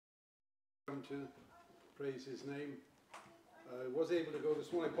come to praise his name. I was able to go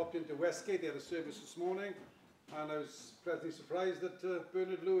this morning. I popped into Westgate. They had a service this morning, and I was pleasantly surprised that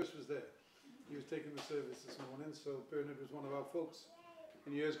Bernard Lewis was there. He was taking the service this morning, so Bernard was one of our folks.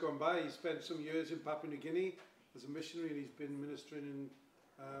 In years gone by, he spent some years in Papua New Guinea as a missionary, and he's been ministering in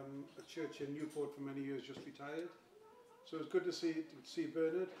a church in Newport for many years, just retired. So it was good to see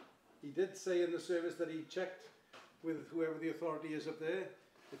Bernard. He did say in the service that he checked with whoever the authority is up there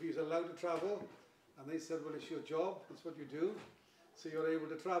if he was allowed to travel, and they said, well, it's your job, it's what you do, so you're able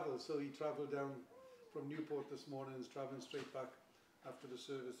to travel. So he travelled down from Newport this morning and is travelling straight back after the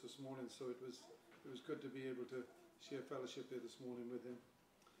service this morning. So it was good to be able to share fellowship there this morning with him.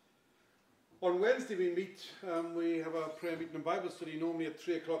 On Wednesday we meet, we have our prayer meeting and Bible study normally at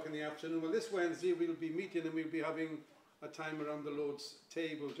 3 o'clock in the afternoon. Well, this Wednesday we'll be meeting and we'll be having a time around the Lord's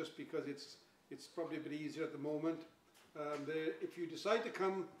table, just because it's probably a bit easier at the moment. If you decide to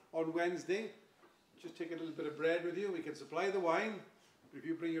come on Wednesday, just take a little bit of bread with you. We can supply the wine, but if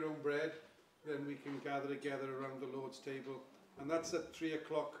you bring your own bread, then we can gather together around the Lord's table. And that's at 3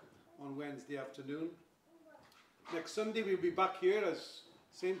 o'clock on Wednesday afternoon. Next Sunday we'll be back here as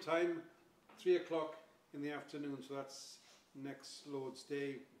same time, 3 o'clock in the afternoon. So that's next Lord's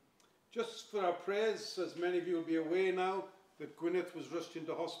Day. Just for our prayers, as many of you will be aware now, that Gwyneth was rushed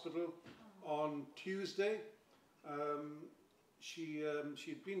into hospital on Tuesday. She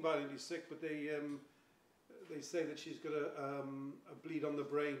had been violently sick, but they say that she's got a bleed on the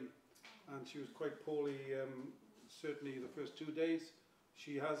brain, and she was quite poorly, certainly the first 2 days.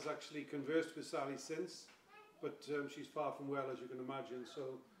 She has actually conversed with Sally since, but she's far from well, as you can imagine. So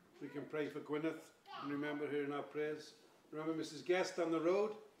we can pray for Gwyneth and remember her in our prayers. Remember Mrs. Guest down the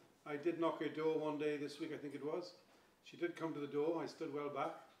road? I did knock her door one day this week, I think it was. She did come to the door. I stood well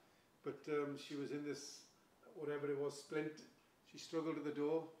back, but she was in this, whatever it was, splint. She struggled at the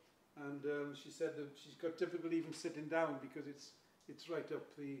door, and she said that she's got difficulty even sitting down because it's right up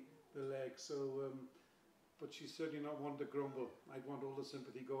the leg. So, but she's certainly not one to grumble. I'd want all the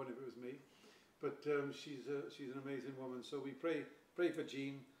sympathy going if it was me. But she's an amazing woman. So we pray for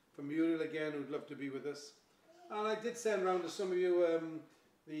Jean, for Muriel again, who'd love to be with us. And I did send round to some of you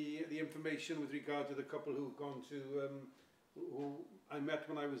the information with regard to the couple who've gone to, who I met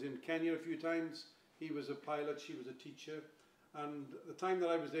when I was in Kenya a few times. He was a pilot, she was a teacher. And the time that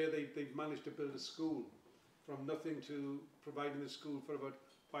I was there, they'd managed to build a school from nothing to providing a school for about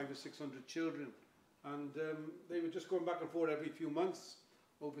 500 or 600 children. And they were just going back and forth every few months,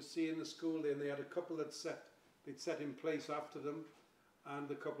 overseeing the school. Then they had a couple that they'd set in place after them, and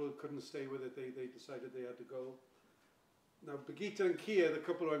the couple couldn't stay with it. They decided they had to go. Now, Birgitta and Kia, the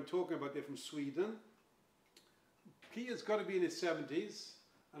couple I'm talking about, they're from Sweden. Kia's got to be in his 70s,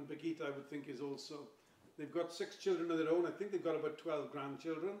 and Birgitta, I would think, is also. They've got 6 children of their own. I think they've got about 12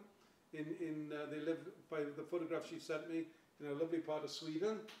 grandchildren. They live, by the photograph she sent me, in a lovely part of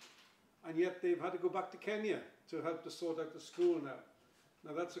Sweden. And yet they've had to go back to Kenya to help to sort out the school now.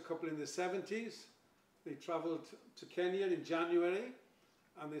 Now that's a couple in their 70s. They travelled to Kenya in January,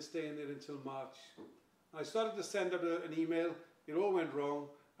 and they're staying there until March. I started to send out an email. It all went wrong,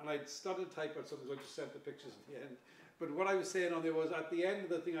 and I started to type out something, so I just sent the pictures at the end. But what I was saying on there was, at the end of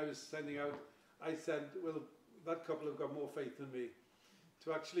the thing I was sending out, I said, well, that couple have got more faith than me.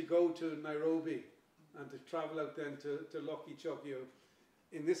 To actually go to Nairobi and to travel out then to Lokichogio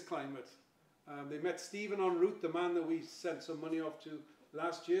in this climate. They met Stephen en route, the man that we sent some money off to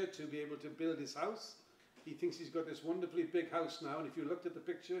last year to be able to build his house. He thinks he's got this wonderfully big house now, and if you looked at the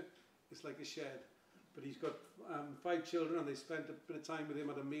picture, it's like a shed. But he's got 5 children, and they spent a bit of time with him,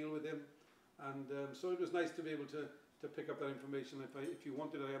 had a meal with him. And so it was nice to be able to pick up that information. If you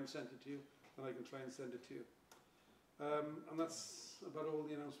wanted it, I haven't sent it to you, and I can try and send it to you. And that's about all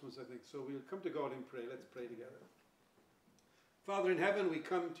the announcements, I think. So we'll come to God in prayer. Let's pray together. Father in heaven, we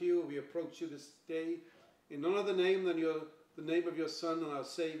come to you, we approach you this day in none other name than the name of your Son and our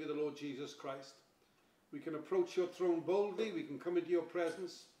Saviour, the Lord Jesus Christ. We can approach your throne boldly, we can come into your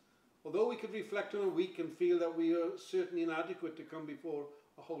presence. Although we could reflect on a week and feel that we are certainly inadequate to come before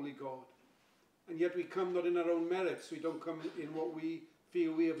a holy God. And yet we come not in our own merits, we don't come in what we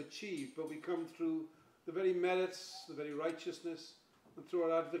feel we have achieved, but we come through the very merits, the very righteousness, and through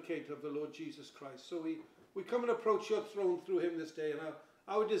our advocate of the Lord Jesus Christ. So we come and approach your throne through him this day. And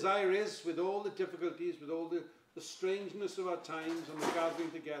our desire is, with all the difficulties, with all the strangeness of our times and the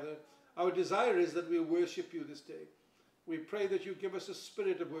gathering together, our desire is that we'll worship you this day. We pray that you give us a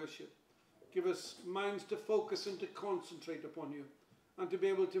spirit of worship. Give us minds to focus and to concentrate upon you, and to be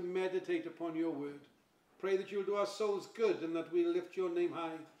able to meditate upon your word. Pray that you'll do our souls good, and that we'll lift your name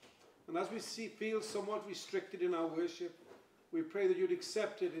high. And as we feel somewhat restricted in our worship, We pray that you'd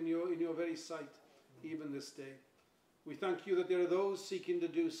accept it in your very sight, even this day. We thank you that there are those seeking to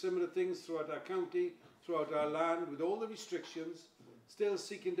do similar things throughout our county, throughout our land, with all the restrictions, still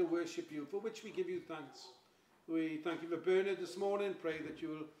seeking to worship you, for which we give you thanks. We thank you for Bernard this morning. Pray that you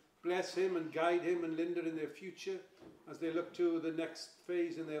will bless him and guide him and Linda in their future as they look to the next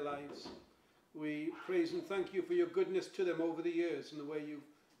phase in their lives. We praise and thank you for your goodness to them over the years and the way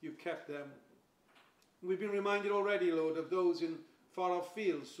you've kept them. We've been reminded already, Lord, of those in far off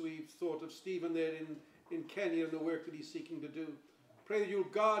fields. We've thought of Stephen there in Kenya and the work that he's seeking to do. Pray that you'll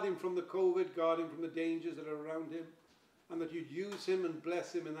guard him from the COVID, guard him from the dangers that are around him, and that you'd use him and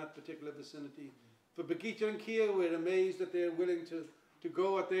bless him in that particular vicinity. For Birgitta and Kia, we're amazed that they're willing to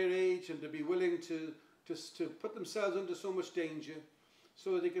go at their age and to be willing to put themselves under so much danger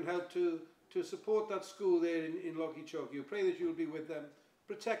so that they can help to support that school there in Lokichoki. We pray that you'll be with them,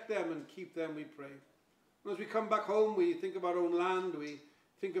 protect them and keep them, we pray. And as we come back home, we think of our own land, we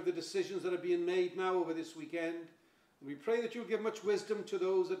think of the decisions that are being made now over this weekend. And we pray that you'll give much wisdom to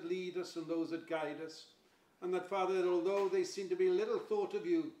those that lead us and those that guide us. And that, Father, that although they seem to be little thought of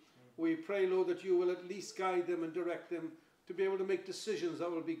you, we pray, Lord, that you will at least guide them and direct them to be able to make decisions that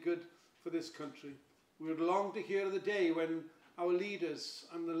will be good for this country. We would long to hear the day when our leaders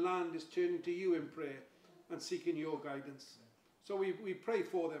and the land is turning to you in prayer and seeking your guidance. So we pray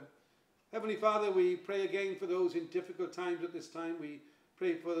for them. Heavenly Father, we pray again for those in difficult times at this time. We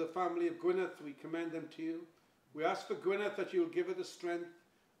pray for the family of Gwyneth. We commend them to you. We ask for Gwyneth that you'll give her the strength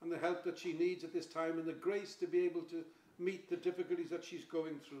and the help that she needs at this time and the grace to be able to meet the difficulties that she's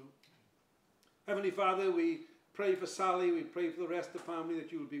going through. Heavenly Father, we pray for Sally. We pray for the rest of the family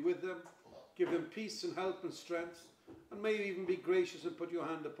that you will be with them. Give them peace and help and strength. And may you even be gracious and put your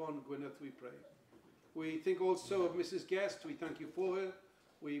hand upon Gwyneth, we pray. We think also of Mrs. Guest. We thank you for her.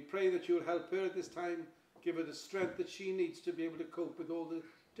 We pray that you'll help her at this time, give her the strength that she needs to be able to cope with all the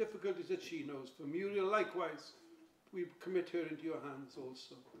difficulties that she knows. For Muriel, likewise, we commit her into your hands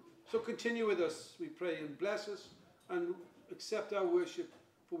also. So continue with us, we pray, and bless us and accept our worship,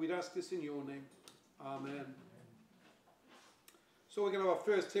 for we'd ask this in your name. Amen. So we're going to have our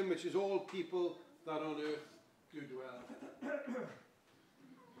first hymn, which is All People That on Earth Do Dwell.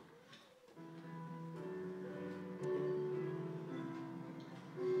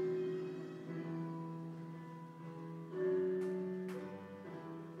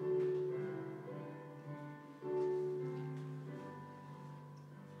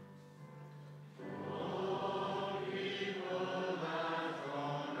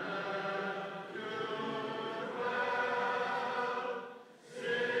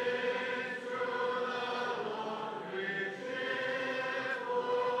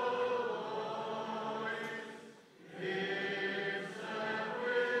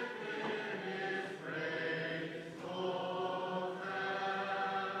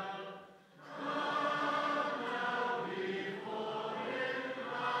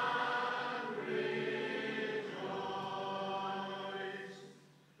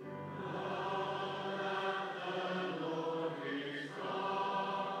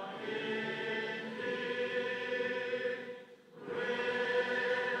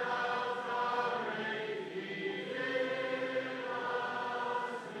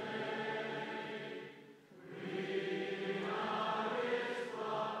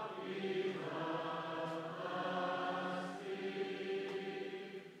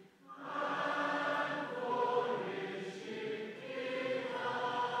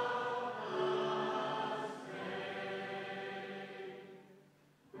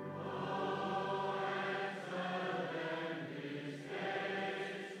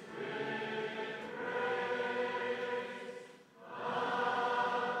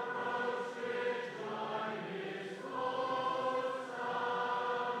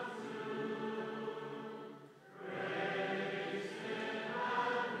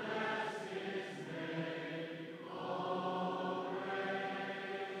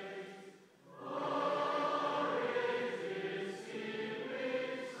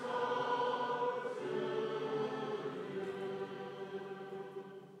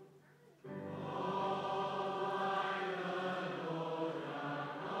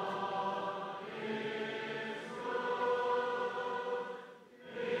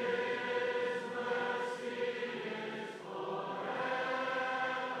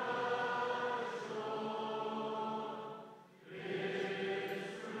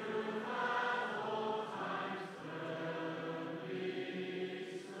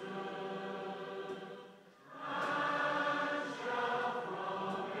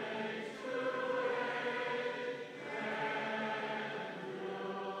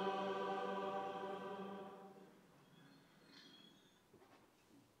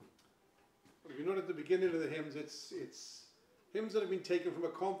 you note at the beginning of the hymns, it's hymns that have been taken from a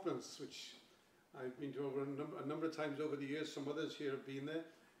conference, which I've been to over a number of times over the years. Some others here have been there.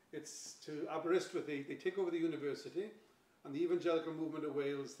 It's to Aberystwyth. They take over the university, and the Evangelical Movement of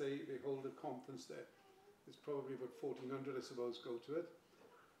Wales, they hold a conference there. There's probably about 1,400, I suppose, go to it.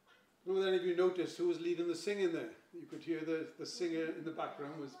 I don't know if any of you noticed who was leading the singing there. You could hear the singer in the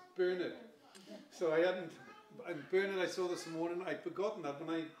background was Bernard. So and Bernard I saw this morning, I'd forgotten that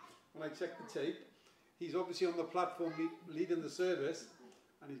when I checked the tape. He's obviously on the platform leading the service,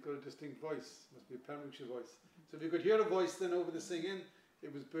 and he's got a distinct voice. Must be a Pembrokeshire voice. So if you could hear a voice then over the singing,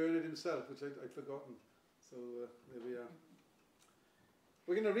 it was Bernard himself, which I'd forgotten. So there we are.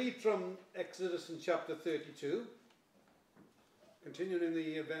 We're going to read from Exodus in chapter 32, continuing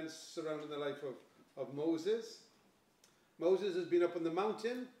the events surrounding the life of Moses. Moses has been up on the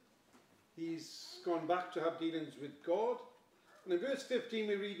mountain. He's gone back to have dealings with God. And in verse 15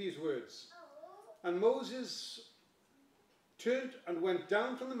 we read these words. And Moses turned and went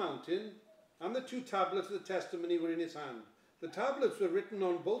down from the mountain, and the 2 tablets of the testimony were in his hand. The tablets were written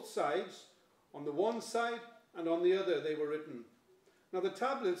on both sides, on the one side and on the other they were written. Now the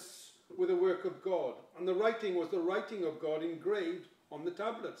tablets were the work of God, and the writing was the writing of God engraved on the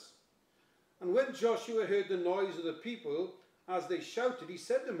tablets. And when Joshua heard the noise of the people as they shouted, he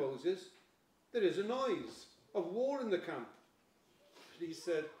said to Moses, "There is a noise of war in the camp." But he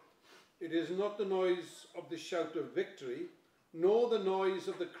said, "It is not the noise of the shout of victory, nor the noise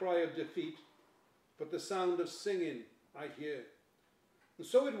of the cry of defeat, but the sound of singing I hear." And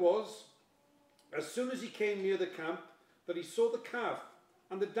so it was, as soon as he came near the camp, that he saw the calf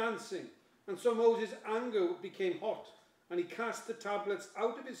and the dancing. And so Moses' anger became hot, and he cast the tablets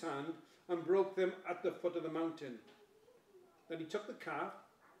out of his hand and broke them at the foot of the mountain. Then he took the calf,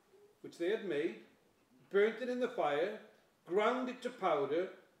 which they had made, burnt it in the fire, ground it to powder,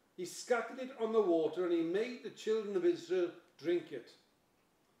 he scattered it on the water, and he made the children of Israel drink it.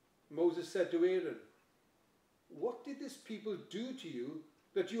 Moses said to Aaron, "What did this people do to you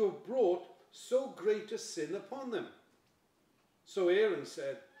that you have brought so great a sin upon them?" So Aaron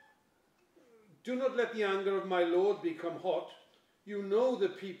said, "Do not let the anger of my Lord become hot. You know the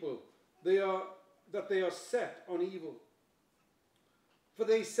people, that they are set on evil. For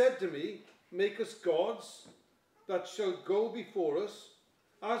they said to me, 'Make us gods that shall go before us.'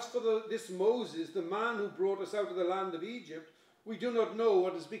 As for this Moses, the man who brought us out of the land of Egypt, we do not know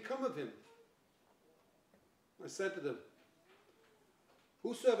what has become of him." I said to them,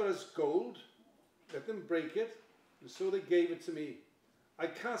 "Whosoever has gold, let them break it." And so they gave it to me. I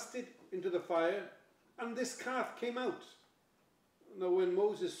cast it into the fire, and this calf came out. Now when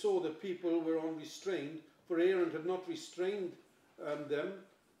Moses saw the people were unrestrained, for Aaron had not restrained them,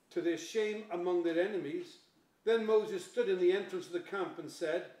 to their shame among their enemies, then Moses stood in the entrance of the camp and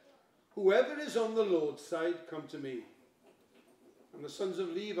said, "Whoever is on the Lord's side, come to me." And the sons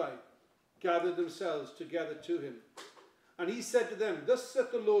of Levi gathered themselves together to him. And he said to them, "Thus saith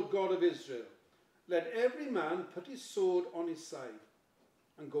the Lord God of Israel, let every man put his sword on his side,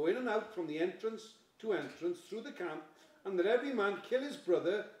 and go in and out from the entrance to entrance through the camp, and let every man kill his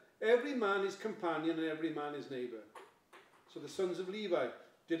brother, every man his companion, and every man his neighbour." So the sons of Levi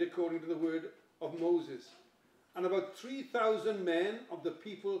did according to the word of Moses. And about 3,000 men of the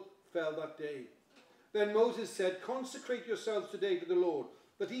people fell that day. Then Moses said, "Consecrate yourselves today to the Lord,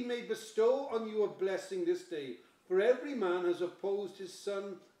 that he may bestow on you a blessing this day. For every man has opposed his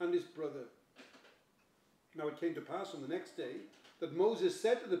son and his brother." Now it came to pass on the next day that Moses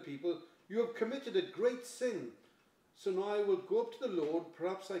said to the people, "You have committed a great sin. So now I will go up to the Lord.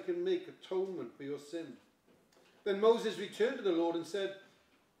 Perhaps I can make atonement for your sin." Then Moses returned to the Lord and said,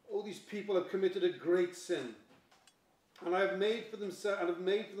 "Oh, these people have committed a great sin, and have made for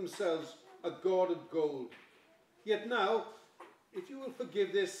themselves a god of gold. Yet now, if you will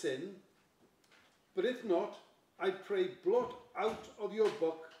forgive their sin, but if not, I pray blot out of your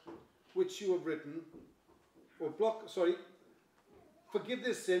book which you have written, forgive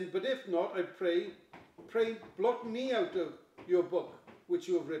this sin, but if not, I pray blot me out of your book which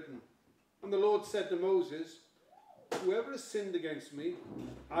you have written." And the Lord said to Moses, "Whoever has sinned against me,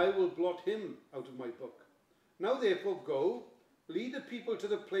 I will blot him out of my book. Now therefore go, lead the people to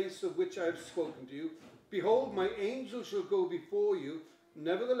the place of which I have spoken to you. Behold, my angel shall go before you.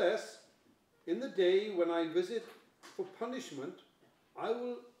 Nevertheless, in the day when I visit for punishment, I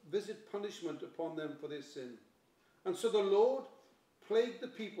will visit punishment upon them for their sin." And so the Lord plagued the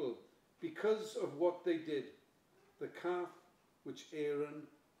people because of what they did, the calf which Aaron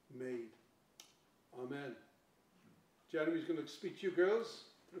made. Amen. Jeremy's going to speak to you girls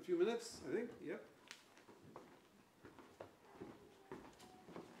for a few minutes, I think. Yep.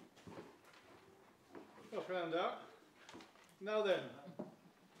 Swap your hand out. Now then,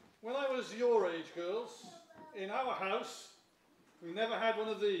 when I was your age, girls, in our house, we never had one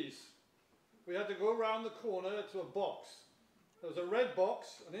of these. We had to go around the corner to a box. There was a red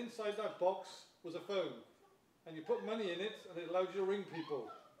box, and inside that box was a phone. And you put money in it, and it allowed you to ring people.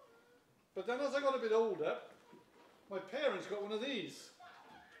 But then as I got a bit older, my parents got one of these.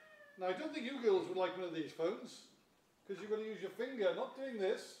 Now, I don't think you girls would like one of these phones, because you've got to use your finger, not doing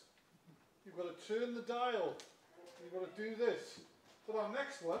this. You've got to turn the dial. You've got to do this. But our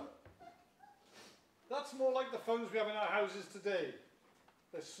next one, that's more like the phones we have in our houses today.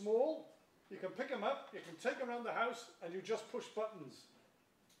 They're small, you can pick them up, you can take them around the house, and you just push buttons.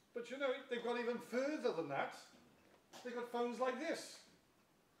 But you know, they've got even further than that. They've got phones like this,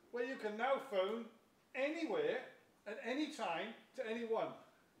 where you can now phone anywhere, at any time, to anyone.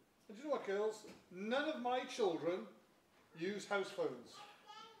 And do you know what, girls? None of my children use house phones.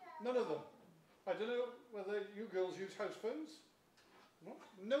 None of them. I don't know whether you girls use house phones. No?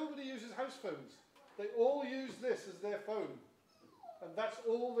 Nobody uses house phones. They all use this as their phone. And that's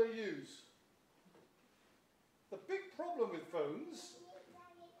all they use. The big problem with phones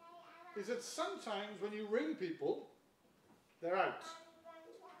is that sometimes when you ring people, they're out.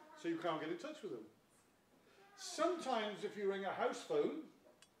 So you can't get in touch with them. Sometimes if you ring a house phone,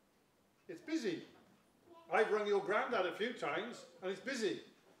 it's busy. I've rung your granddad a few times and it's busy.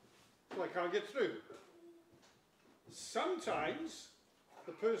 So I can't get through. Sometimes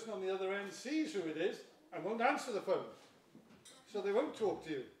the person on the other end sees who it is and won't answer the phone. So they won't talk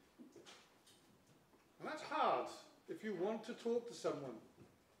to you. And that's hard if you want to talk to someone.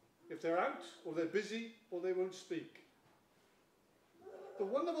 If they're out, or they're busy, or they won't speak. The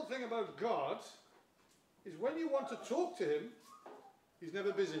wonderful thing about God is when you want to talk to him, he's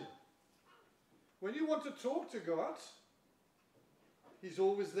never busy. When you want to talk to God, he's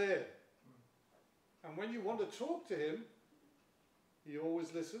always there. And when you want to talk to him, he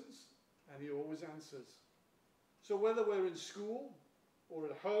always listens and he always answers. So whether we're in school or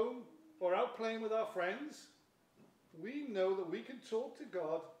at home or out playing with our friends, we know that we can talk to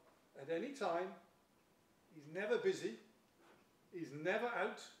God at any time. He's never busy, he's never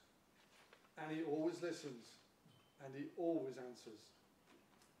out, and he always listens and he always answers.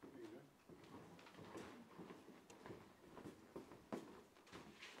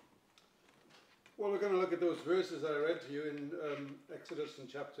 Well, we're going to look at those verses I read to you in Exodus in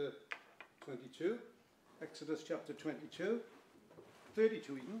chapter 22. Exodus chapter 22.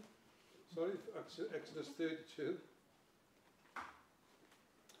 32 even. Sorry, Exodus 32.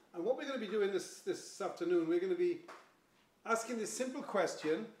 And what we're going to be doing this afternoon, we're going to be asking this simple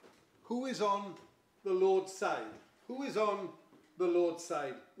question: who is on the Lord's side? Who is on the Lord's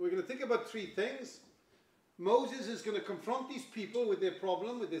side? We're going to think about three things. Moses is going to confront these people with their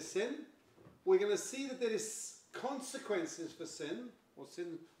problem, with their sin. We're going to see that there is consequences for sin, or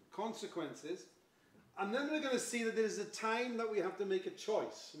sin consequences. And then we're going to see that there is a time that we have to make a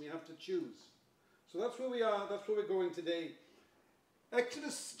choice, and we have to choose. So that's where we are, that's where we're going today.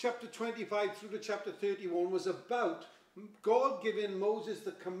 Exodus chapter 25 through to chapter 31 was about God giving Moses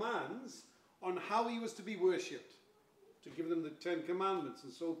the commands on how he was to be worshipped, to give them the 10 commandments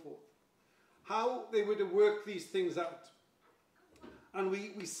and so forth. How they were to work these things out. And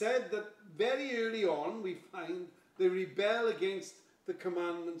we said that very early on we find they rebel against the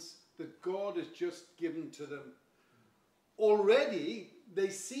commandments that God has just given to them. Already they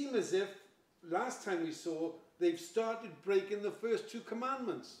seem as if, last time we saw, they've started breaking the first 2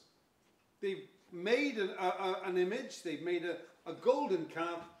 commandments. They've made an image, they've made a golden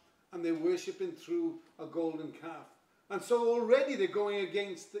calf, and they're worshipping through a golden calf. And so already they're going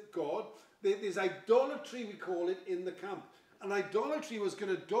against God. There's idolatry, we call it, in the camp. And idolatry was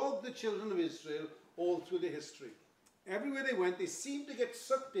going to dog the children of Israel all through the history. Everywhere they went, they seemed to get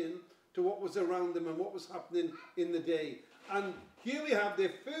sucked in to what was around them and what was happening in the day. And here we have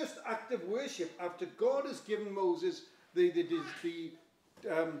their first act of worship after God has given Moses the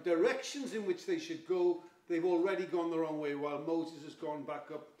directions in which they should go. They've already gone the wrong way while Moses has gone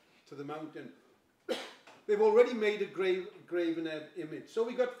back up to the mountain. They've already made a graven image. So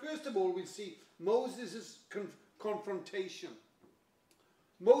we got, first of all, we see Moses' confrontation.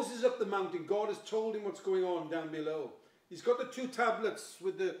 Moses up the mountain. God has told him what's going on down below. He's got the 2 tablets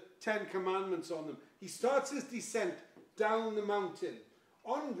with the 10 commandments on them. He starts his descent down the mountain.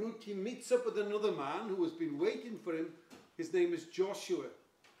 En route, he meets up with another man who has been waiting for him. His name is Joshua.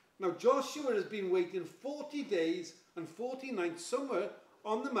 Now, Joshua has been waiting 40 days and 40 nights somewhere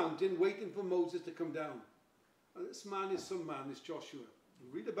on the mountain waiting for Moses to come down. And this man is some man, this Joshua. You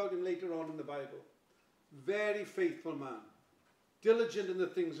read about him later on in the Bible. Very faithful man. Diligent in the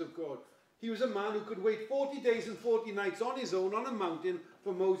things of God. He was a man who could wait 40 days and 40 nights on his own on a mountain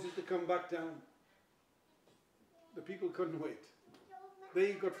for Moses to come back down. The people couldn't wait.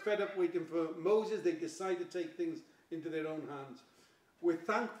 They got fed up waiting for Moses. They decided to take things into their own hands. We're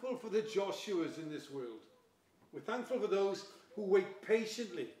thankful for the Joshuas in this world. We're thankful for those who wait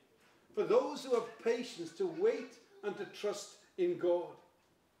patiently. For those who have patience to wait and to trust in God.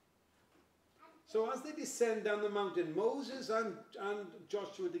 So as they descend down the mountain, Moses and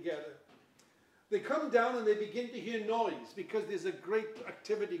Joshua together, they come down and they begin to hear noise because there's a great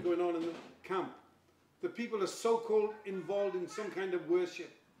activity going on in the camp. The people are so-called involved in some kind of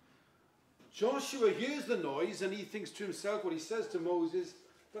worship. Joshua hears the noise and he thinks to himself, what he says to Moses,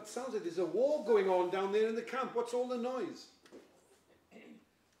 that sounds like there's a war going on down there in the camp. What's all the noise?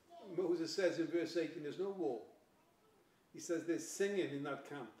 Moses says in verse 18, there's no war. He says there's singing in that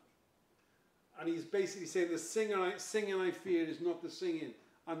camp. And he's basically saying the singing I fear is not the singing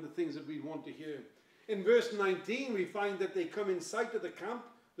and the things that we want to hear. In verse 19, we find that they come in sight of the camp.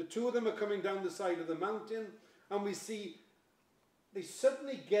 The two of them are coming down the side of the mountain. And we see they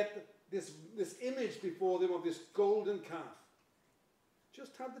suddenly get this image before them of this golden calf.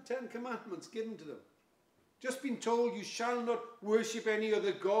 Just had the 10 Commandments given to them. Just been told you shall not worship any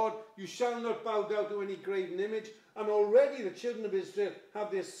other god. You shall not bow down to any graven image. And already the children of Israel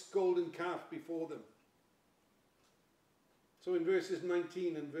have this golden calf before them. So in verses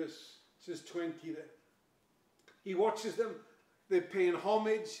 19 and verses 20 there, he watches them. They're paying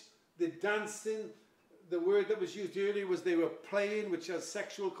homage. They're dancing. The word that was used earlier was they were playing, which has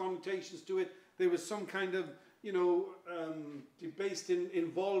sexual connotations to it. There was some kind of, debased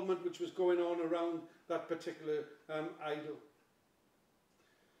involvement which was going on around that particular idol.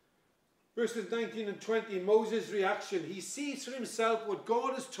 Verses 19 and 20, Moses' reaction. He sees for himself what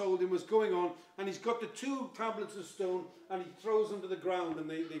God has told him was going on, and he's got the 2 tablets of stone, and he throws them to the ground, and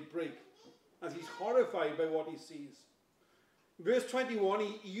they break, as he's horrified by what he sees. Verse 21,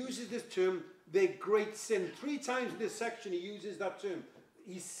 he uses this term, their great sin. 3 times in this section he uses that term.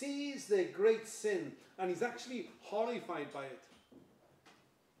 He sees their great sin, and he's actually horrified by it.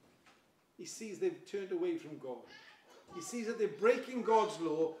 He sees they've turned away from God. He sees that they're breaking God's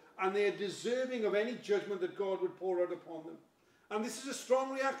law, and they are deserving of any judgment that God would pour out upon them. And this is a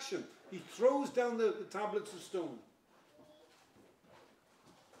strong reaction. He throws down the tablets of stone.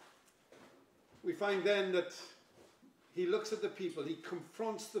 We find then that he looks at the people, he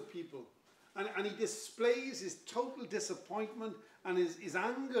confronts the people, and he displays his total disappointment and his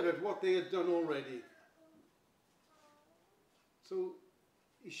anger at what they had done already. So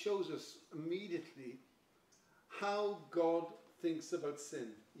he shows us immediately how God thinks about sin.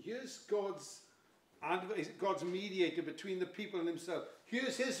 Here's God's mediator between the people and himself.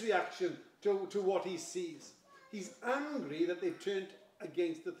 Here's his reaction to what he sees. He's angry that they've turned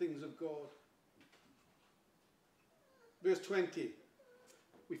against the things of God. Verse 20.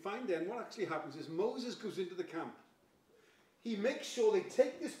 We find then what actually happens is Moses goes into the camp. He makes sure they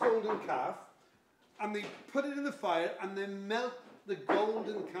take this golden calf and they put it in the fire and they melt the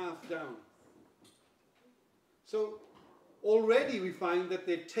golden calf down. So already we find that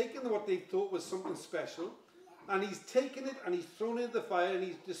they've taken what they thought was something special, and he's taken it and he's thrown it in the fire and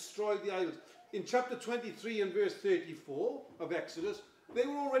he's destroyed the idols. In chapter 23 and verse 34 of Exodus, they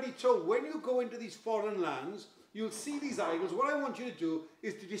were already told, when you go into these foreign lands, you'll see these idols. What I want you to do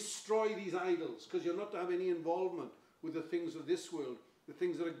is to destroy these idols, because you're not to have any involvement with the things of this world, the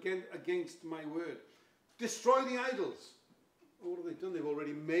things that are against my word. Destroy the idols. What have they done? They've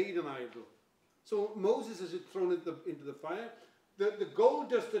already made an idol. So Moses has thrown it into the fire. The gold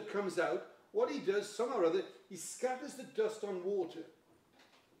dust that comes out, what he does, somehow or other, he scatters the dust on water.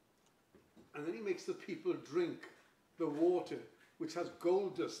 And then he makes the people drink the water, which has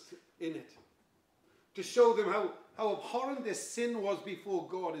gold dust in it, to show them how abhorrent this sin was before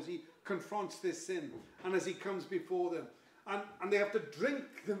God as he confronts this sin and as he comes before them. And they have to drink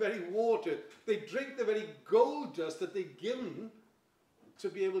the very water. They drink the very gold dust that they've given to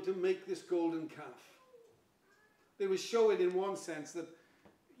be able to make this golden calf. They were showing in one sense that,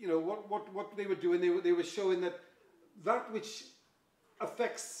 what they were doing, they were showing that which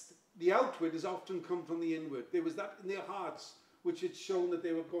affects the outward has often come from the inward. There was that in their hearts which had shown that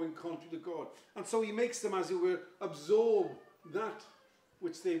they were going contrary to God. And so he makes them, as it were, absorb that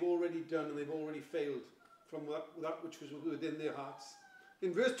which they've already done and they've already failed from that which was within their hearts.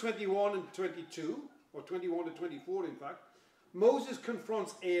 In verse 21 and 22, or 21 to 24 in fact, Moses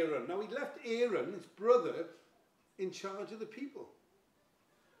confronts Aaron. Now he left Aaron, his brother, in charge of the people.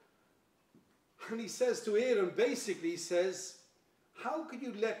 And he says to Aaron, basically he says, how could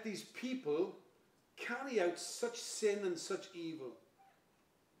you let these people carry out such sin and such evil?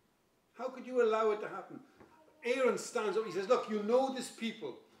 How could you allow it to happen? Aaron stands up, he says, look, you know this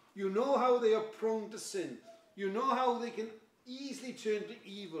people. You know how they are prone to sin. You know how they can easily turn to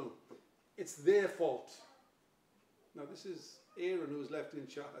evil. It's their fault. Now this is Aaron who's left in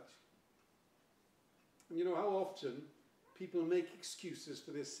charge. And you know how often people make excuses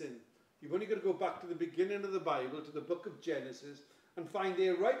for their sin. You've only got to go back to the beginning of the Bible, to the book of Genesis, and find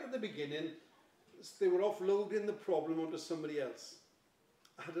there right at the beginning, they were offloading the problem onto somebody else.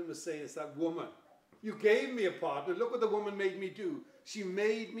 Adam was saying, it's that woman. You gave me a partner. Look what the woman made me do. She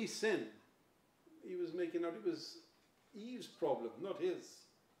made me sin. He was making out it was Eve's problem, not his.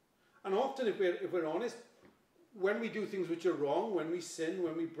 And often, if we're honest, when we do things which are wrong, when we sin,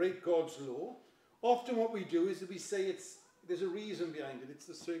 when we break God's law, often what we do is we say there's a reason behind it. It's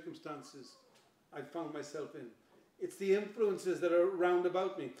the circumstances I found myself in. It's the influences that are round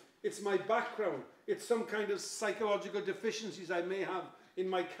about me. It's my background. It's some kind of psychological deficiencies I may have in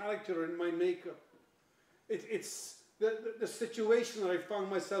my character or in my makeup. It's the situation that I found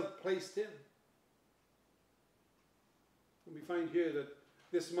myself placed in. And we find here that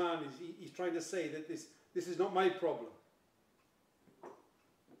this man, he's trying to say that this is not my problem.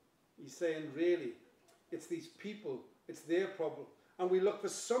 He's saying, really, it's these people, it's their problem. And we look for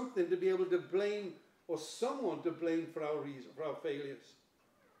something to be able to blame, or someone to blame for our failures.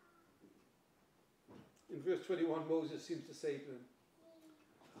 In verse 21, Moses seems to say to him,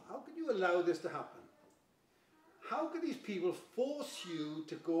 how could you allow this to happen? How could these people force you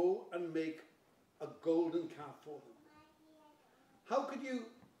to go and make a golden calf for them? How could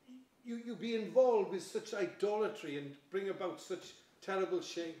you be involved with such idolatry and bring about such terrible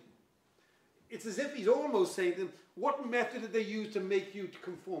shame? It's as if he's almost saying to them, what method did they use to make you to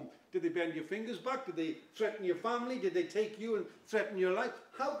conform? Did they bend your fingers back? Did they threaten your family? Did they take you and threaten your life?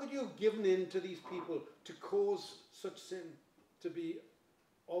 How could you have given in to these people to cause such sin to be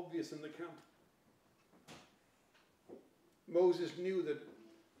obvious in the camp? Moses knew that,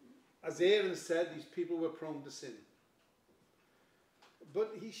 as Aaron said, these people were prone to sin.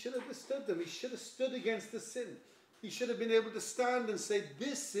 But he should have withstood them. He should have stood against the sin. He should have been able to stand and say,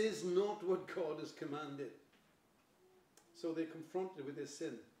 this is not what God has commanded. So they're confronted with their sin.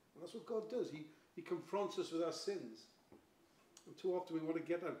 And that's what God does. He confronts us with our sins. And too often we want to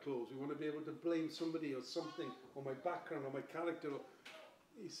get our clothes. We want to be able to blame somebody or something, or my background, or my character.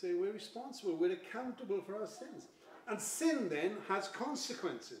 You say we're responsible. We're accountable for our sins. And sin then has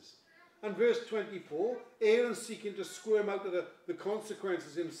consequences. And verse 24, Aaron seeking to squirm out of the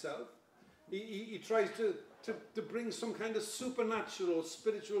consequences himself. He tries to bring some kind of supernatural or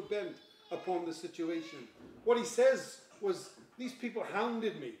spiritual bent upon the situation. What he says was, these people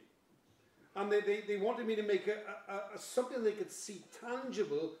hounded me. And they wanted me to make something they could see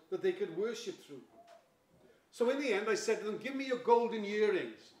tangible that they could worship through. So in the end I said to them, give me your golden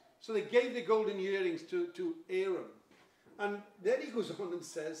earrings. So they gave the golden earrings to Aaron. And then he goes on and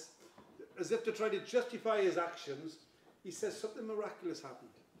says, as if to try to justify his actions, he says something miraculous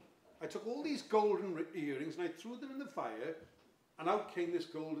happened. I took all these golden earrings and I threw them in the fire, and out came this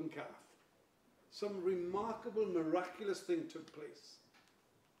golden calf. Some remarkable, miraculous thing took place.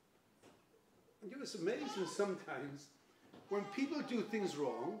 And you know, it's amazing sometimes when people do things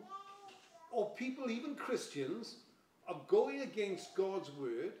wrong, or people, even Christians, are going against God's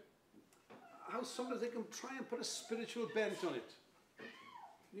word, how sometimes they can try and put a spiritual bent on it.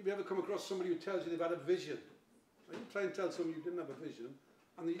 Have you ever come across somebody who tells you they've had a vision? Or you try and tell somebody who didn't have a vision,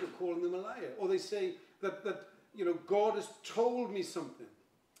 and then you're calling them a liar. Or they say that you know, God has told me something.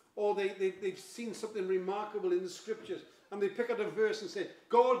 Or they've seen something remarkable in the scriptures, and they pick out a verse and say,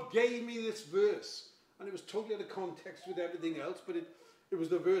 God gave me this verse. And it was totally out of context with everything else, but it was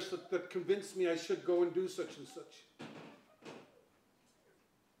the verse that convinced me I should go and do such and such.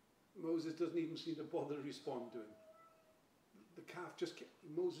 Moses doesn't even seem to bother to respond to him. The calf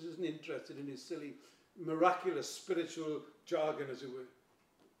Moses isn't interested in his silly, miraculous spiritual jargon, as it were.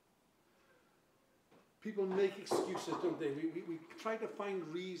 People make excuses, don't they? We try to find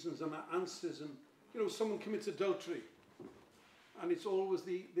reasons and answers, and you know, someone commits adultery, and it's always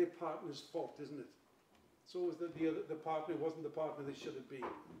their partner's fault, isn't it? It's always the partner wasn't the partner they should have been.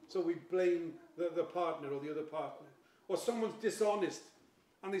 So we blame the partner or the other partner. Or someone's dishonest,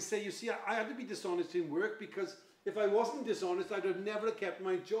 and they say, you see, I had to be dishonest in work because if I wasn't dishonest, I'd have never kept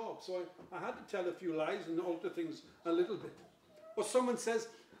my job. So I had to tell a few lies and alter things a little bit. Or someone says,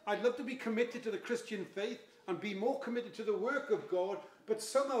 I'd love to be committed to the Christian faith and be more committed to the work of God, but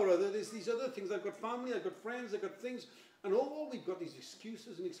somehow or other there's these other things. I've got family, I've got friends, I've got things, and all we've got these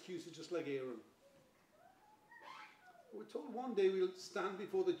excuses and excuses, just like Aaron. We're told one day we'll stand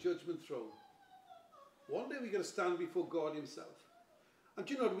before the judgment throne. One day we're going to stand before God himself. And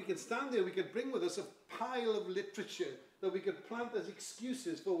do you know what? We could stand there, we could bring with us a pile of literature that we could plant as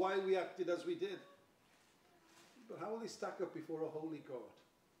excuses for why we acted as we did. But how will they stack up before a holy God?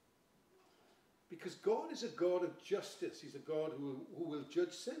 Because God is a God of justice. He's a God who will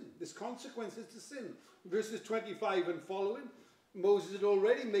judge sin. There's consequences to sin. Verses 25 and following, Moses had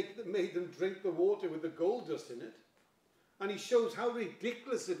already made them drink the water with the gold dust in it. And he shows how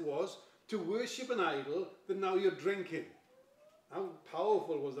ridiculous it was to worship an idol that now you're drinking. How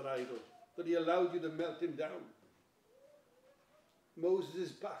powerful was that idol that he allowed you to melt him down? Moses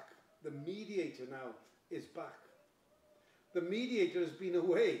is back. The mediator now is back. The mediator has been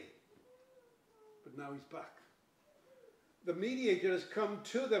away, but now he's back. The mediator has come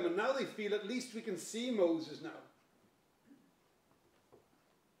to them, and now they feel at least we can see Moses now.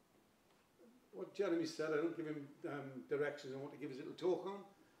 What Jeremy said, I don't give him directions on what to give his little talk on,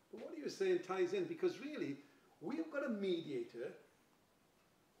 but what he was saying ties in, because really, we have got a mediator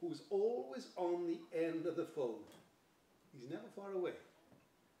who's always on the end of the phone. He's never far away.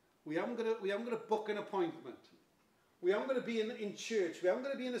 We haven't got to book an appointment. We haven't got to be in church. We haven't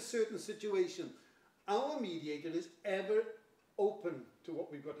got to be in a certain situation. Our mediator is ever open to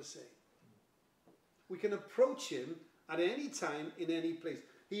what we've got to say. We can approach him at any time, in any place.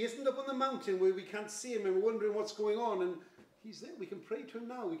 He isn't up on the mountain where we can't see him and we're wondering what's going on. And he's there. We can pray to him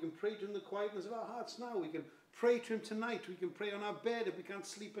now. We can pray to him in the quietness of our hearts now. We can pray to him tonight. We can pray on our bed if we can't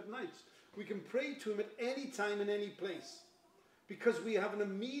sleep at night. We can pray to him at any time in any place. Because we have a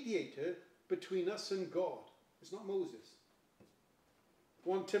mediator between us and God. It's not Moses.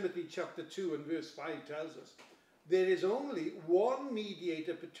 1 Timothy chapter 2 and verse 5 tells us, there is only one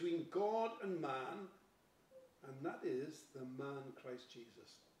mediator between God and man, and that is the man Christ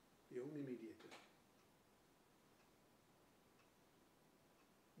Jesus, the only mediator.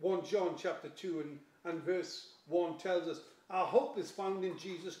 1 John chapter 2 and verse 1 tells us, our hope is found in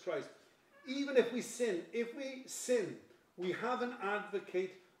Jesus Christ. Even if we sin, we have an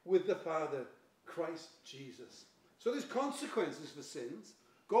advocate with the Father, Christ Jesus. So there's consequences for sins.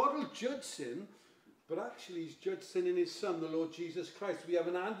 God will judge sin, but actually he's judged sin in his Son, the Lord Jesus Christ. We have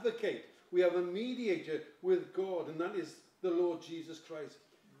an advocate. We have a mediator with God, and that is the Lord Jesus Christ.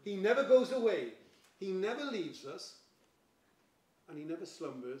 He never goes away. He never leaves us, and he never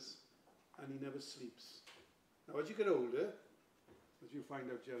slumbers, and he never sleeps. Now, as you get older, as you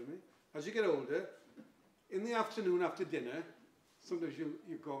find out, Jeremy, as you get older, in the afternoon after dinner, sometimes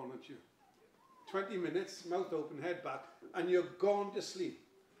you're gone, aren't you? 20 minutes, mouth open, head back, and you're gone to sleep.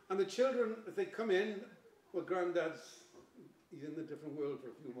 And the children, if they come in, well, Granddad's, he's in a different world for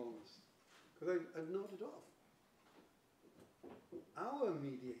a few moments. Because I've nodded off. Our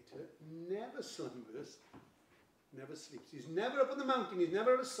mediator never slumbers, never sleeps. He's never up on the mountain, he's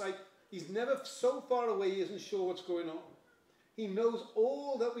never out of sight, he's never so far away he isn't sure what's going on. He knows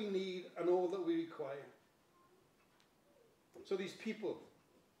all that we need and all that we require. So these people,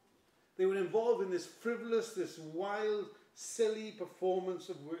 they were involved in this frivolous, this wild, silly performance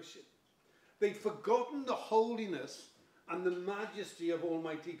of worship. They'd forgotten the holiness and the majesty of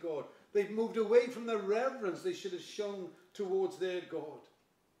Almighty God. They'd moved away from the reverence they should have shown towards their God.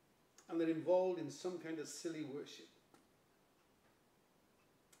 And they're involved in some kind of silly worship.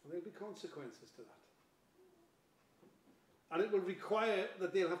 And there'll be consequences to that. And it will require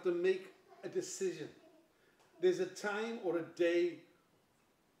that they'll have to make a decision. There's a time or a day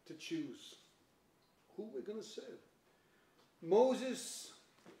to choose who we're going to serve. Moses,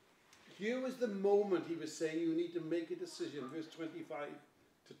 here was the moment he was saying you need to make a decision, verse 25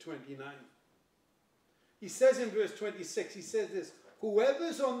 to 29. He says in verse 26, he says this,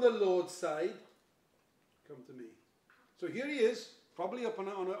 whoever's on the Lord's side, come to me. So here he is, probably up on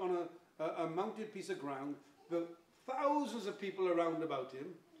a mounted piece of ground, the thousands of people around about him.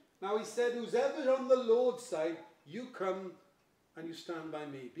 Now he said, whoever's on the Lord's side, you come and you stand by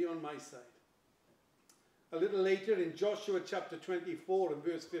me, be on my side. A little later in Joshua chapter 24 and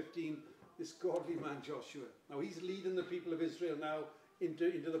verse 15, this godly man Joshua. Now he's leading the people of Israel now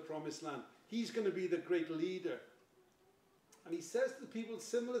into the promised land. He's going to be the great leader. And he says to the people a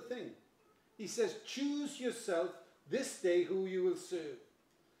similar thing. He says, choose yourself this day who you will serve.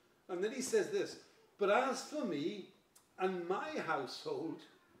 And then he says this, but as for me and my household,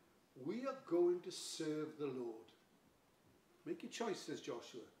 we are going to serve the Lord. Make your choice, says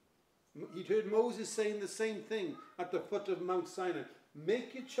Joshua. He'd heard Moses saying the same thing at the foot of Mount Sinai.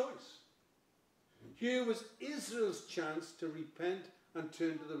 Make your choice. Here was Israel's chance to repent and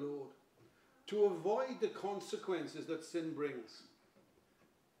turn to the Lord, to avoid the consequences that sin brings.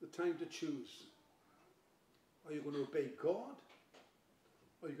 The time to choose. Are you going to obey God?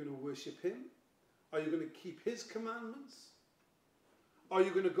 Are you going to worship him? Are you going to keep his commandments? Are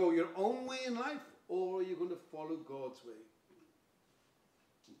you going to go your own way in life, or are you going to follow God's way?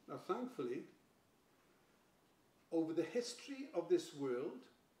 Now, thankfully, over the history of this world,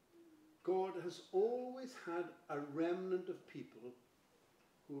 God has always had a remnant of people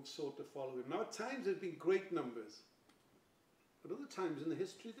who have sought to follow him. Now, at times there have been great numbers. But other times in the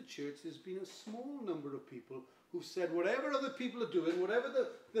history of the church, there's been a small number of people who've said, whatever other people are doing, whatever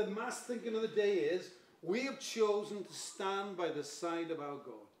the mass thinking of the day is, we have chosen to stand by the side of our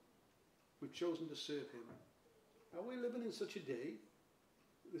God. We've chosen to serve him. Are we living in such a day?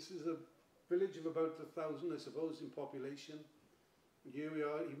 This is a village of about 1,000, I suppose, in population. Here we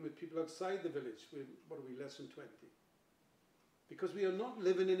are, even with people outside the village. What are we, less than 20? Because we are not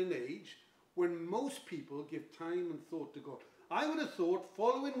living in an age when most people give time and thought to God. I would have thought,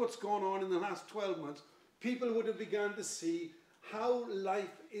 following what's gone on in the last 12 months, people would have begun to see how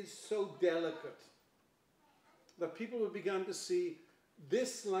life is so delicate. That people would have begun to see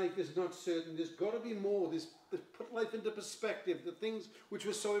this life is not certain. There's got to be more. There's put life into perspective. The things which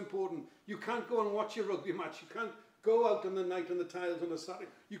were so important. You can't go and watch a rugby match. You can't go out on the night on the tiles on a Saturday.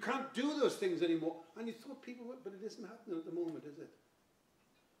 You can't do those things anymore. And you thought people would, but it isn't happening at the moment, is it?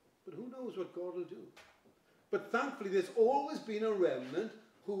 But who knows what God will do? But thankfully, there's always been a remnant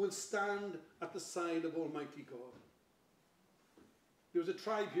who will stand at the side of Almighty God. There was a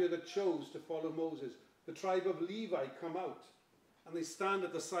tribe here that chose to follow Moses. The tribe of Levi come out, and they stand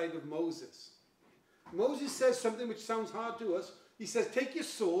at the side of Moses. Moses says something which sounds hard to us. He says, take your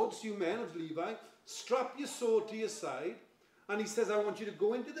swords, you men of Levi, strap your sword to your side, and he says, I want you to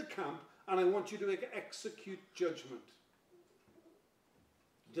go into the camp, and I want you to execute judgment.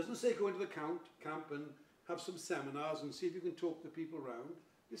 He doesn't say go into the camp and have some seminars and see if you can talk the people around.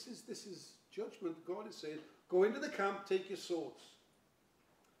 This is judgment. God is saying, go into the camp, take your swords.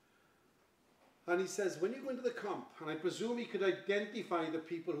 And he says, when you go into the camp, and I presume he could identify the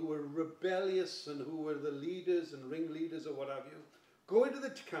people who were rebellious and who were the leaders and ringleaders or what have you, go into the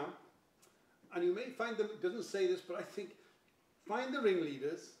camp, and you may find them, it doesn't say this, but I think, find the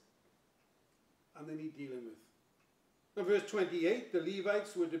ringleaders, and they need dealing with. Now, verse 28, the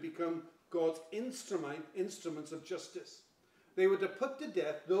Levites were to become God's instruments of justice. They were to put to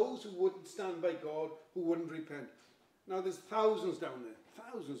death those who wouldn't stand by God, who wouldn't repent. Now, there's thousands down there.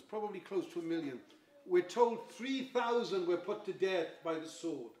 Thousands, probably close to 1 million. We're told 3,000 were put to death by the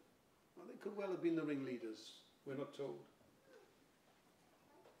sword. Well, they could well have been the ringleaders. We're not told.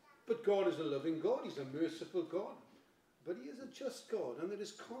 But God is a loving God. He's a merciful God. But he is a just God, and there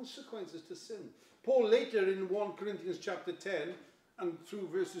is consequences to sin. Paul later in 1 Corinthians chapter 10, and through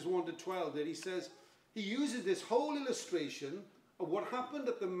verses 1 to 12 there, he says, he uses this whole illustration of what happened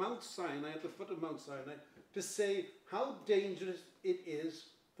at the Mount Sinai, at the foot of Mount Sinai, to say how dangerous it is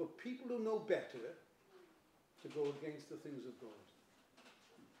for people who know better to go against the things of God.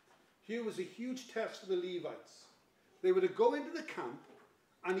 Here was a huge test for the Levites. They were to go into the camp,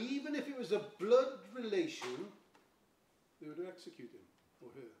 and even if it was a blood relation, they were to execute him or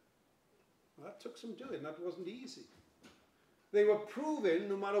her. Well, that took some doing. That wasn't easy. They were proving,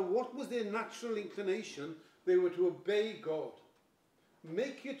 no matter what was their natural inclination, they were to obey God.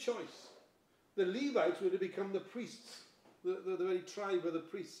 Make your choice. The Levites were to become the priests, the very tribe of the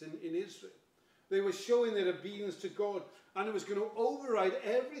priests in Israel. They were showing their obedience to God, and it was going to override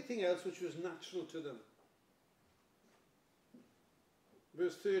everything else which was natural to them.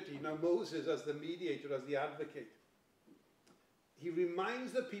 Verse 30, now Moses as the mediator, as the advocate, he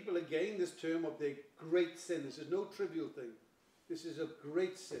reminds the people again, this term, of their great sin. This is no trivial thing. This is a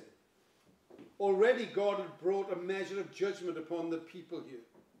great sin. Already God had brought a measure of judgment upon the people here.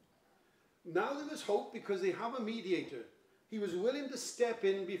 Now there was hope because they have a mediator. He was willing to step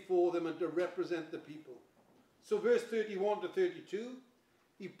in before them and to represent the people. So verse 31 to 32,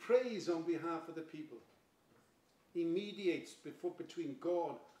 he prays on behalf of the people. He mediates between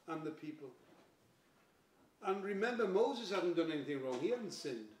God and the people. And remember, Moses hadn't done anything wrong. He hadn't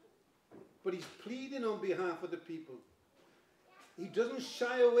sinned. But he's pleading on behalf of the people. He doesn't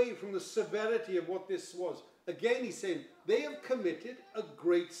shy away from the severity of what this was. Again, he's saying, they have committed a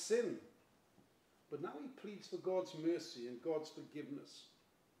great sin. But now he pleads for God's mercy and God's forgiveness.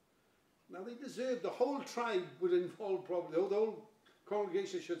 Now they deserved, the whole tribe were involved probably, the whole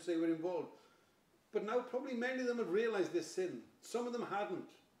congregation I should say were involved. But now probably many of them have realized their sin. Some of them hadn't.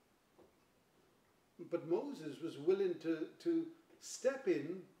 But Moses was willing to step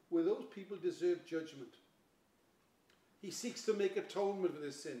in where those people deserved judgment. He seeks to make atonement for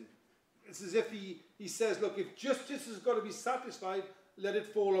this sin. It's as if he says, look, if justice has got to be satisfied, let it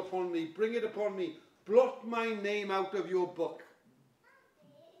fall upon me. Bring it upon me. Blot my name out of your book.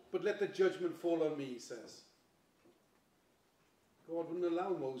 But let the judgment fall on me, he says. God wouldn't allow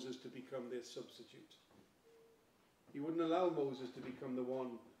Moses to become their substitute. He wouldn't allow Moses to become the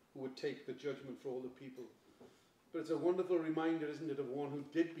one who would take the judgment for all the people. But it's a wonderful reminder, isn't it, of one who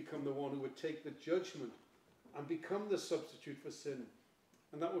did become the one who would take the judgment and become the substitute for sin.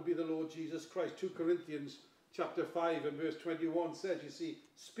 And that would be the Lord Jesus Christ. 2 Corinthians chapter 5 and verse 21 says, you see,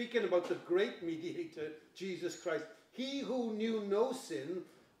 speaking about the great mediator, Jesus Christ, he who knew no sin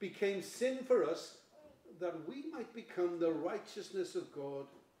became sin for us, that we might become the righteousness of God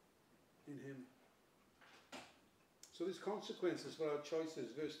in him. So there's consequences for our choices,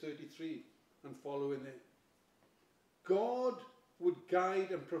 verse 33 and following there. God would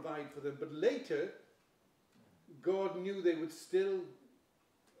guide and provide for them, but later, God knew they would still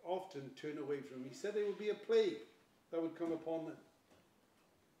often turn away from him. He said there would be a plague that would come upon them.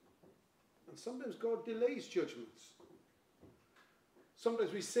 And sometimes God delays judgments.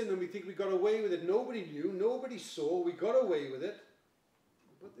 Sometimes we sin and we think we got away with it. Nobody knew, nobody saw, we got away with it.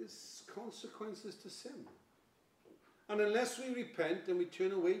 But there's consequences to sin. And unless we repent and we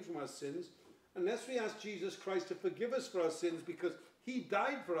turn away from our sins, unless we ask Jesus Christ to forgive us for our sins because he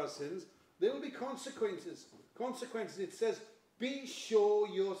died for our sins, there will be consequences. Consequences, it says, be sure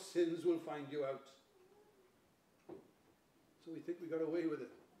your sins will find you out. So we think we got away with it.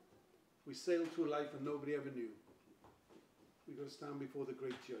 We sailed through life and nobody ever knew. We've got to stand before the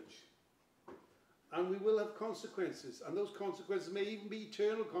great judge. And we will have consequences. And those consequences may even be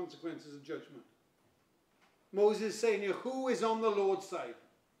eternal consequences of judgment. Moses is saying here, who is on the Lord's side?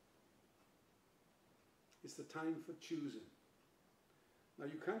 It's the time for choosing. Now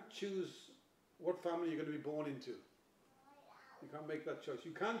you can't choose what family you're going to be born into. You can't make that choice.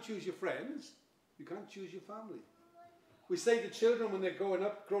 You can't choose your friends. You can't choose your family. We say to children when they're growing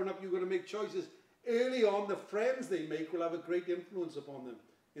up, you've got to make choices. Early on, the friends they make will have a great influence upon them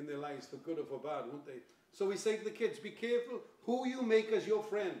in their lives, for good or for bad, won't they? So we say to the kids, be careful who you make as your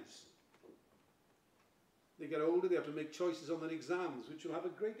friends. They get older, they have to make choices on their exams, which will have a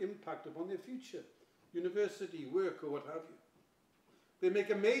great impact upon their future. University, work, or what have you. They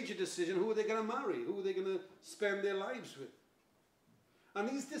make a major decision, who are they going to marry? Who are they going to spend their lives with? And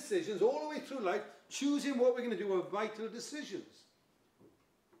these decisions, all the way through life, choosing what we're going to do are vital decisions.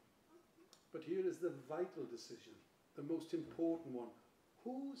 But here is the vital decision, the most important one.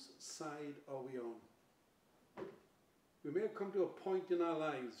 Whose side are we on? We may have come to a point in our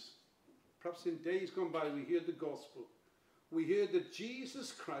lives, perhaps in days gone by, we heard the gospel. We heard that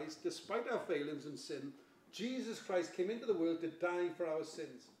Jesus Christ, despite our failings and sin, Jesus Christ came into the world to die for our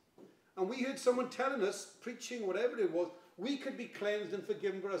sins. And we heard someone telling us, preaching whatever it was, we could be cleansed and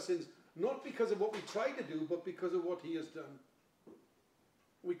forgiven for our sins, not because of what we tried to do, but because of what he has done.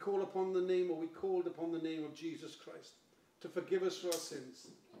 We call upon the name, or we called upon the name of Jesus Christ to forgive us for our sins.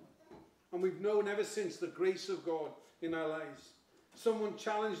 And we've known ever since the grace of God in our lives. Someone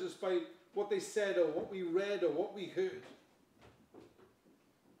challenged us by what they said, or what we read, or what we heard.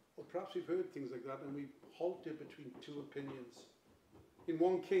 Or perhaps we've heard things like that and we've halted between two opinions. In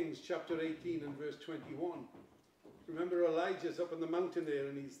 1 Kings chapter 18 and verse 21, remember Elijah's up on the mountain there,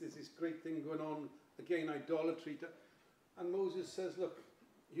 and there's this great thing going on, again, idolatry. And Moses says, look,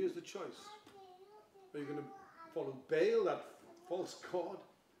 here's the choice. Are you going to follow Baal, that false god,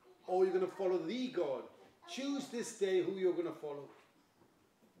 or are you going to follow the God? Choose this day who you're going to follow.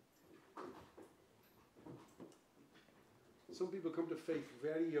 Some people come to faith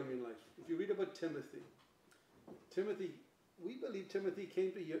very young in life. If you read about Timothy, we believe Timothy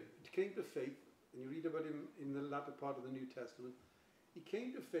came to faith, and you read about him in the latter part of the New Testament. He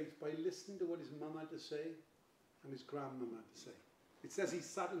came to faith by listening to what his mum had to say and his grandmum had to say. It says he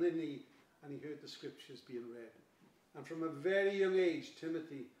sat on their knee and he heard the scriptures being read. And from a very young age,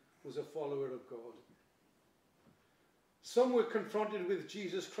 Timothy was a follower of God. Some were confronted with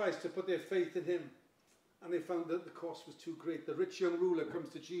Jesus Christ to put their faith in him, and they found that the cost was too great. The rich young ruler comes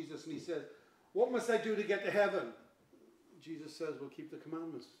to Jesus and he says, what must I do to get to heaven? Jesus says, well, keep the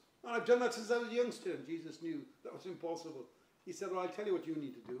commandments. And I've done that since I was a youngster. And Jesus knew that was impossible. He said, well, I'll tell you what you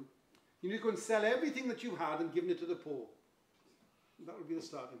need to do. You need to go and sell everything that you had and give it to the poor. And that would be the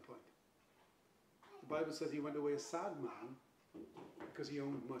starting point. The Bible says he went away a sad man because he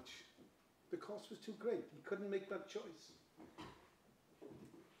owned much. The cost was too great. He couldn't make that choice.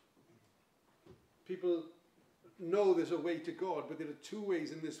 People know there's a way to God, but there are two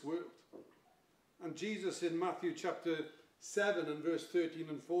ways in this world. And Jesus in Matthew chapter 7 and verse 13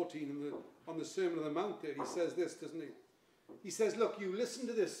 and 14 on the Sermon on the Mount there, he says this, doesn't he? He says, look, you listen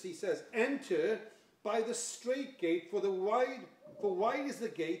to this. He says, enter by the straight gate, for wide is the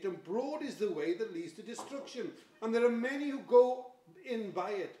gate and broad is the way that leads to destruction. And there are many who go in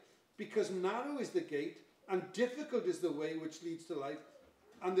by it, because narrow is the gate and difficult is the way which leads to life,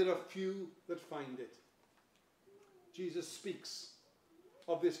 and there are few that find it. Jesus speaks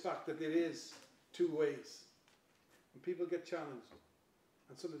of this fact that there is two ways. And people get challenged.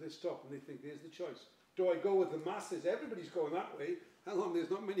 And sometimes they stop and they think, there's the choice. Do I go with the masses? Everybody's going that way. Hang on, there's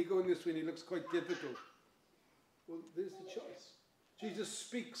not many going this way and it looks quite difficult. Well, there's the choice. Jesus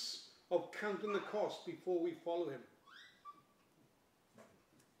speaks of counting the cost before we follow him.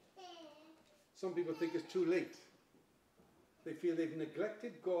 Some people think it's too late. They feel they've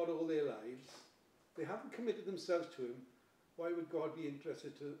neglected God all their lives. They haven't committed themselves to him. Why would God be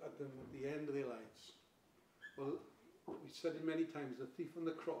interested at them at the end of their lives? Well, we've said it many times, the thief on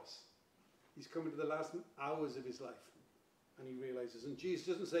the cross. He's coming to the last hours of his life. And he realizes. And Jesus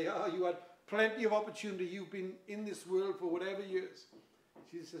doesn't say, you had plenty of opportunity. You've been in this world for whatever years.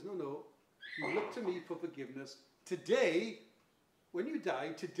 Jesus says, no. You look to me for forgiveness. Today, when you die,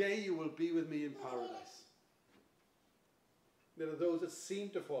 today you will be with me in paradise. There are those that seem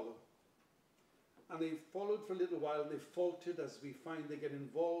to follow. And they've followed for a little while and they've faltered as we find they get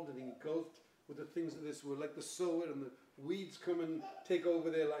involved and engulfed with the things of this world, like the sower, and the weeds come and take over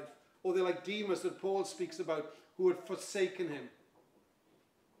their life. Or they're like Demas that Paul speaks about, who had forsaken him.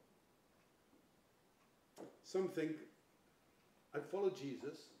 Some think, I followed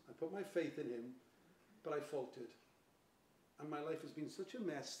Jesus, I put my faith in him, but I faltered. And my life has been such a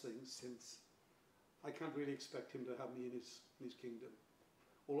mess since I can't really expect him to have me in his kingdom.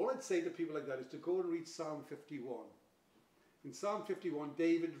 Well, all I'd say to people like that is to go and read Psalm 51. In Psalm 51,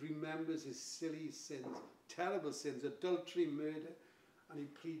 David remembers his silly sins, terrible sins, adultery, murder, and he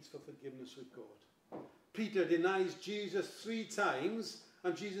pleads for forgiveness with God. Peter denies Jesus 3 times,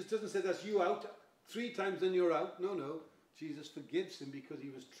 and Jesus doesn't say, that's you out, 3 times and you're out. No. Jesus forgives him because he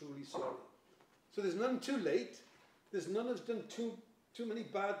was truly sorry. So there's none too late. There's none who's done too many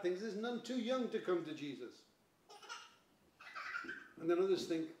bad things. There's none too young to come to Jesus. And then others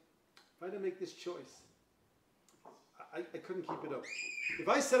think, if I had to make this choice, I couldn't keep it up. If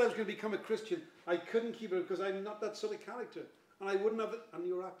I said I was going to become a Christian, I couldn't keep it up because I'm not that sort of character. And I wouldn't have it. And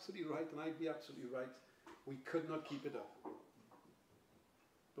you're absolutely right, and I'd be absolutely right. We could not keep it up.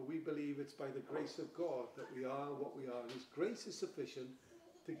 But we believe it's by the grace of God that we are what we are. And his grace is sufficient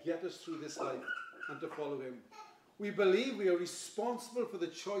to get us through this life and to follow him. We believe we are responsible for the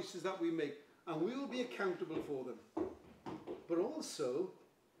choices that we make, and we will be accountable for them. But also,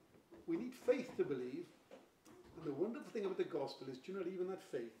 we need faith to believe. And the wonderful thing about the gospel is, do you know, even that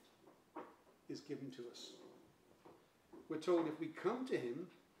faith is given to us. We're told if we come to him,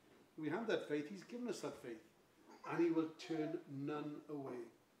 we have that faith, he's given us that faith. And he will turn none away.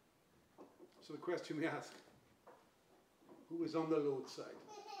 So the question we ask, who is on the Lord's side?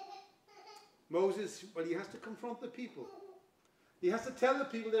 Moses, well, he has to confront the people. He has to tell the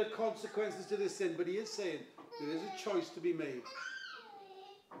people there are consequences to this sin, but he is saying there is a choice to be made.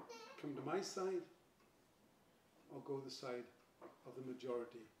 Come to my side, or go the side of the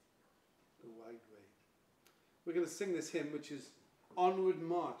majority, the wide way. We're going to sing this hymn, which is Onward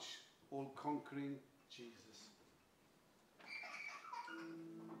March, All Conquering Jesus.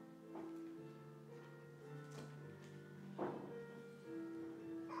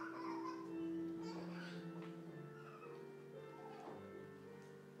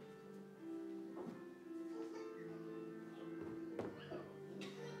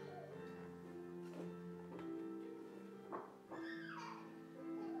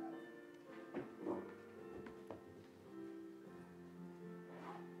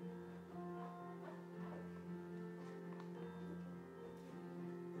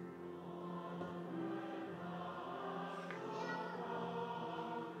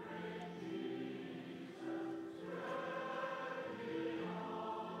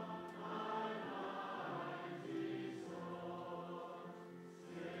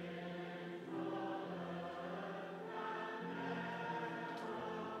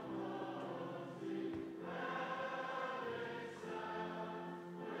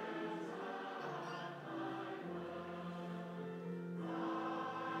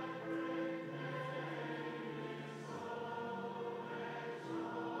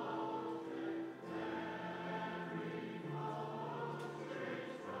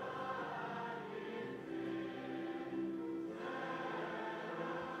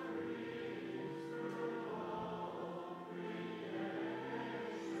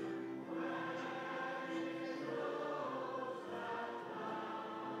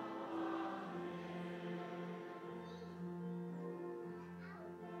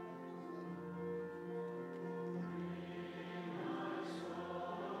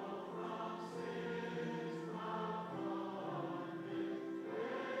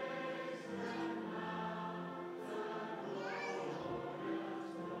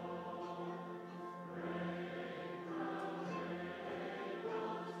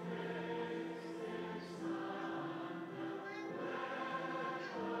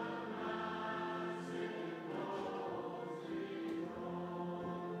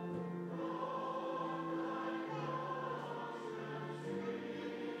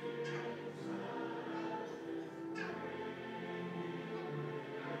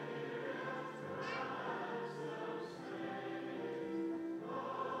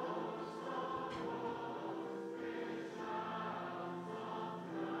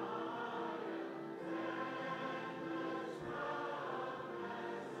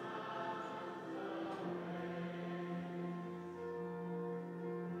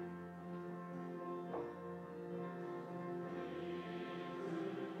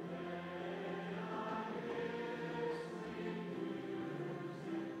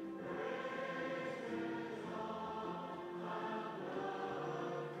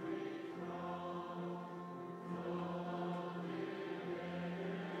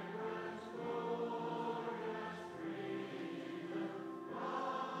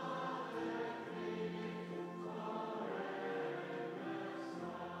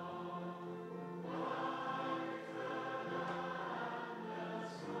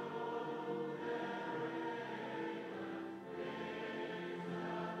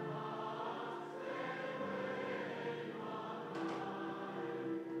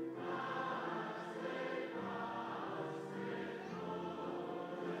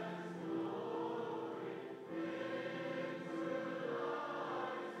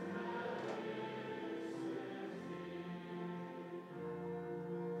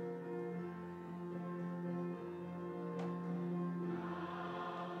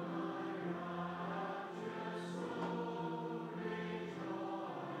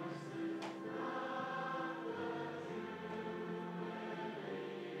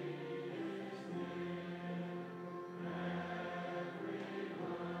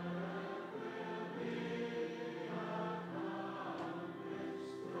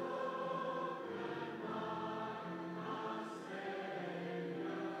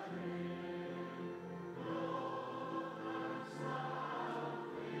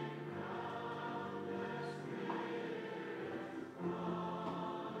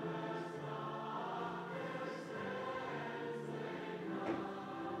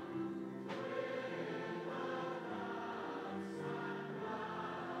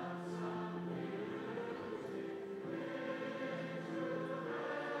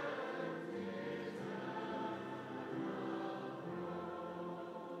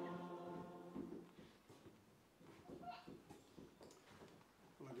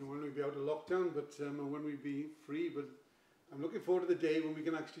 lockdown, but when we be free. But I'm looking forward to the day when we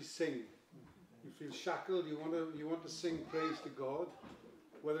can actually sing. You feel shackled, you want to sing praise to God.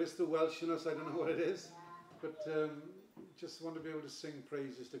 Whether it's the Welsh in us, I don't know what it is, but just want to be able to sing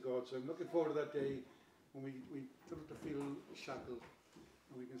praises to God. So I'm looking forward to that day when we don't have to feel shackled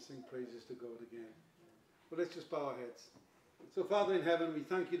and we can sing praises to God again. But let's just bow our heads. So Father in heaven, we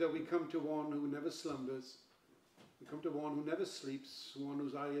thank you that we come to one who never slumbers. We come to one who never sleeps, one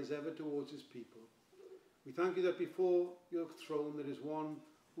whose eye is ever towards his people. We thank you that before your throne there is one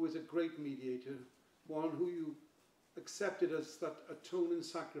who is a great mediator, one who you accepted as that atoning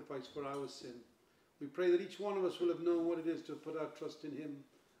sacrifice for our sin. We pray that each one of us will have known what it is to put our trust in him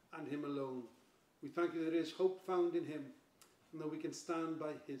and him alone. We thank you that there is hope found in him and that we can stand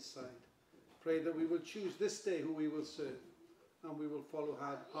by his side. Pray that we will choose this day who we will serve and we will follow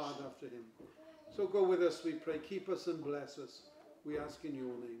hard after him. So go with us, we pray. Keep us and bless us. We ask in your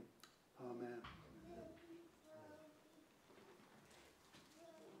name. Amen.